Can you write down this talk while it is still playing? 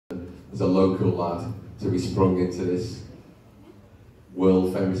as a local lad to be sprung into this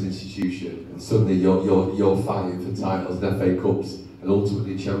world famous institution, and suddenly you're fighting for titles and FA Cups and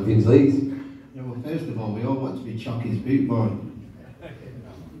ultimately Champions League? Yeah, well, first of all, we all want to be Chocky's boot boy.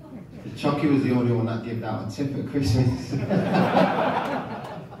 Chocky was the only one that gave out a tip at Christmas.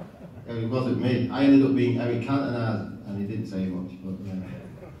 It wasn't me. I ended up being Eric Cantona, and he didn't say much, but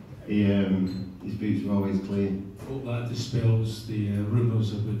his boots were always clean. Hope that dispels the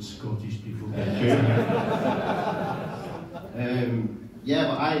rumours about Scottish people. Yeah,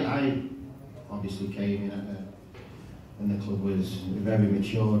 but I obviously came in and the club was very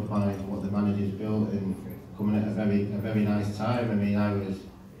matured by what the managers built and coming at a very nice time. I mean, I was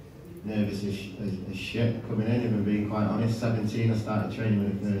nervous as shit coming in, if I'm being quite honest. 17, I started training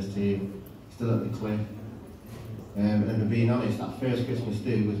with the first team, still at the cliff. And being honest, that first Christmas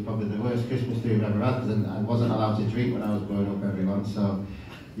do was probably the worst Christmas do I've ever had, because I wasn't allowed to drink when I was growing up, everyone. So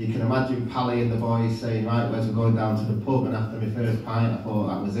you can imagine Pally and the boys saying, right, Wes, we're going down to the pub, and after my first pint, I thought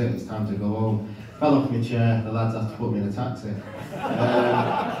that was it, it's time to go home. Fell off my chair, the lads had to put me in a taxi.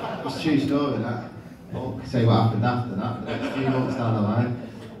 It's a true story, that. I won't say what happened after that, the next few months down the line.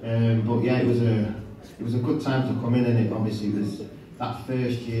 But yeah, it was a good time to come in, and it obviously was, that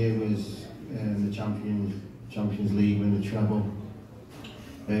first year was the Champions League win the treble.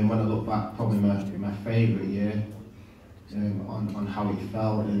 When I look back, probably my favourite year on how it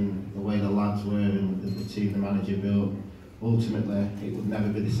felt and the way the lads were and the team the manager built. Ultimately, it would never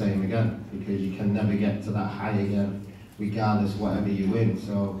be the same again, because you can never get to that high again, regardless whatever you win.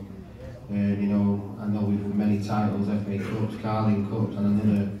 So, you know, I know we've won many titles, FA Cups, Carling Cups, and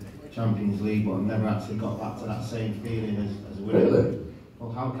another Champions League, but I've never actually got back to that same feeling as a winner. Really?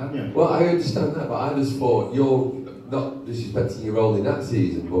 Well, how can you? Well, I understand that, but I just thought you're not disrespecting your role in that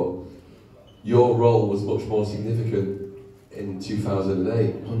season, but your role was much more significant in 2008.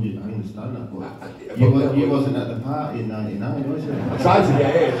 I understand that, but you wasn't at the party in '99, was you? I tried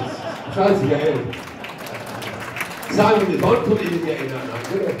to get in. Simon the Bond couldn't even get in that night,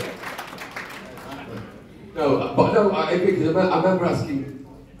 did he? No, but no, because I remember asking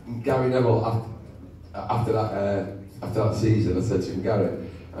Gary Neville after that season. I said to him, Gary,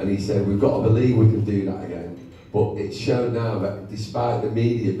 and he said, we've got to believe we can do that again. But it's shown now that despite the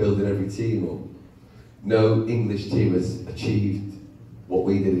media building every team up, no English team has achieved what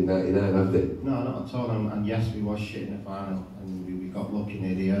we did in '99, have they? No, not at all. And yes, we was shit in the final, and we got lucky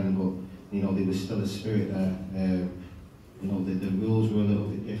near the end. But you know, there was still a spirit there. You know, the rules were a little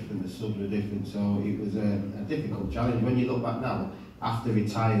bit different, the subs were different, so it was a difficult challenge. When you look back now, after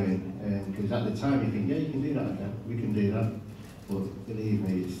retiring, because at the time you think, yeah, you can do that again, we can do that. But believe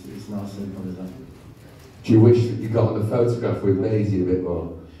me, it's not as simple as that. Do you wish that you got on the photograph with Maisie a bit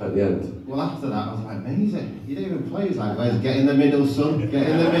more at the end? Well, after that, I was like, Maisie, you don't even play. He's like, Wes, get in the middle, son, get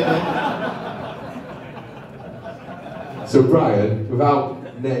in the middle. So Brian,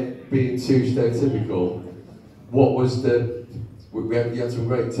 without Nick being too stereotypical, what was the... You had some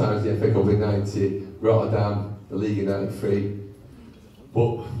great times, the FA Cup in '90, Rotterdam, the League in '93,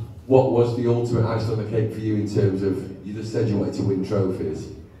 but what was the ultimate icing on the cake for you in terms of, you just said you wanted to win trophies,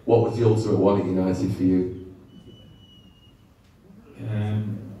 what was the ultimate one at United for you?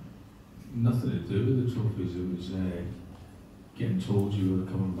 Nothing to do with the trophies, it was getting told you were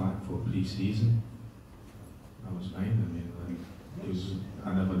coming back for pre-season. That was mine. I mean, I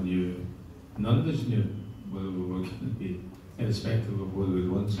never knew, none of us knew whether we were going to be, irrespective of whether we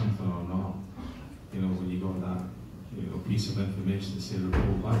won something or not. You know, when you got that piece of information to say we're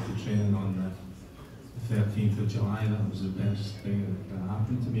going back to training on the 13th of July, that was the best thing that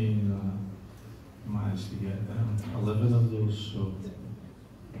happened to me. You know, I managed to get 11 of those, so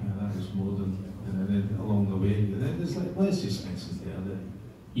that was more than, and then along the way, and then there's like less expenses there. That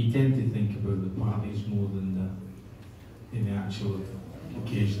you tend to think about the parties more than the actual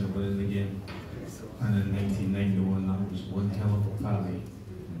occasion of winning the game. And in 1991, that was one hell of a party.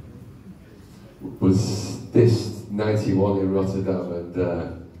 Was this 91 in Rotterdam, and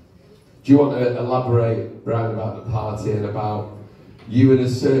do you want to elaborate, Brian, about the party and about you and a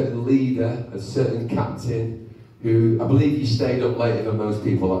certain leader, a certain captain, who I believe you stayed up later than most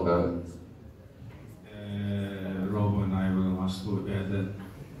people that night? Rob and I were the last to go to bed at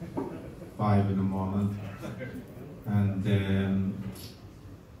 5 in the morning, and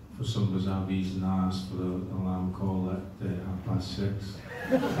for some bizarre reason I asked for the alarm call at 6:30.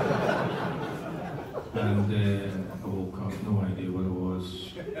 And I woke up, no idea what it was.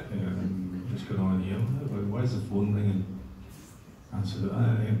 What's going on here? Why is the phone ringing? I said,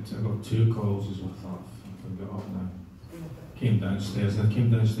 I got 2 calls, is what I thought. I got up now. Came downstairs, and I came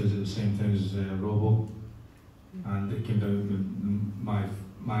downstairs at the same time as Robo. And it came down, my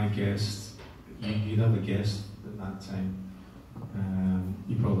my guest, you'd have a guest at that time.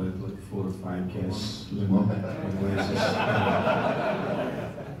 You probably had like 4 or 5 guests when Wes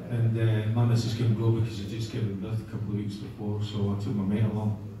and my missus couldn't go because she'd just given birth a couple of weeks before, so I took my mate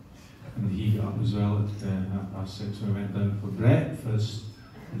along. And he got up as well at 6:30, so we went down for breakfast.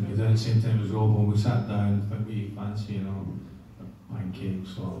 And we were down at the same time as Rob, and we sat down, I think we fancy, you know,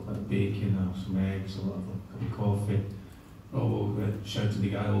 pancakes or a bit of bacon or some eggs or whatever, a cup of coffee. Rob shouted the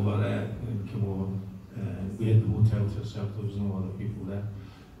guy over there and came over. We had the hotel to ourselves, there was no other people there.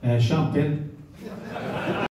 Champagne.